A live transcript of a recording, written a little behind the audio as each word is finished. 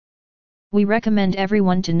We recommend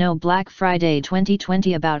everyone to know Black Friday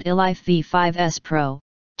 2020 about ILIFE V5s Pro,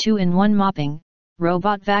 2-in-1 mopping,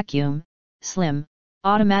 robot vacuum, slim,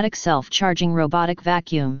 automatic self-charging robotic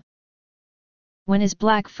vacuum. When is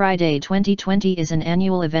Black Friday 2020 is an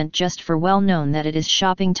annual event just for well known that it is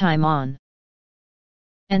shopping time on.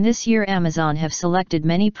 And this year Amazon have selected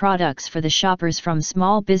many products for the shoppers from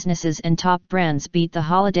small businesses and top brands. Beat the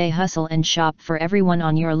holiday hustle and shop for everyone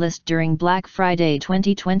on your list during Black Friday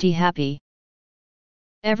 2020. Happy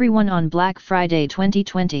everyone on Black Friday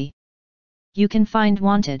 2020. You can find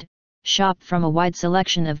wanted, shop from a wide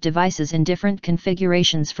selection of devices in different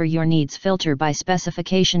configurations for your needs, filter by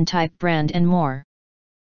specification, type, brand and more.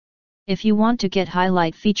 If you want to get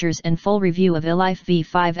highlight features and full review of ILIFE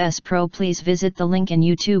V5s Pro, please visit the link in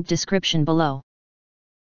YouTube description below.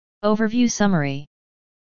 Overview summary.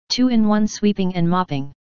 2-in-1 sweeping and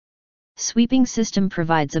mopping. Sweeping system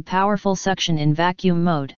provides a powerful suction in vacuum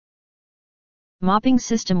mode. Mopping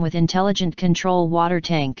system with intelligent control water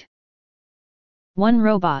tank. 1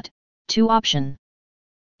 robot, 2 option.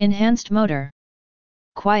 Enhanced motor.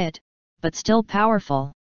 Quiet, but still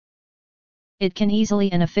powerful. It can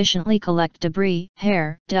easily and efficiently collect debris,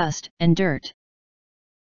 hair, dust, and dirt.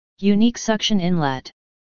 Unique suction inlet.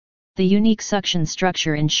 The unique suction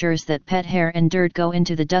structure ensures that pet hair and dirt go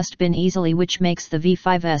into the dustbin easily, which makes the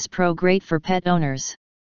V5s Pro great for pet owners.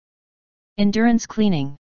 Endurance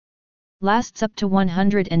cleaning. Lasts up to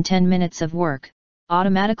 110 minutes of work,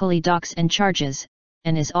 automatically docks and charges,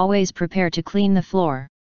 and is always prepared to clean the floor.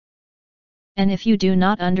 And if you do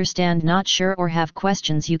not understand, not sure or have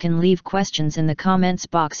questions, you can leave questions in the comments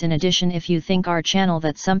box. In addition, if you think our channel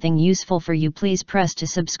that's something useful for you, please press to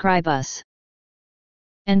subscribe us.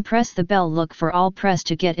 And press the bell, look for all, press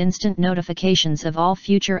to get instant notifications of all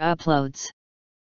future uploads.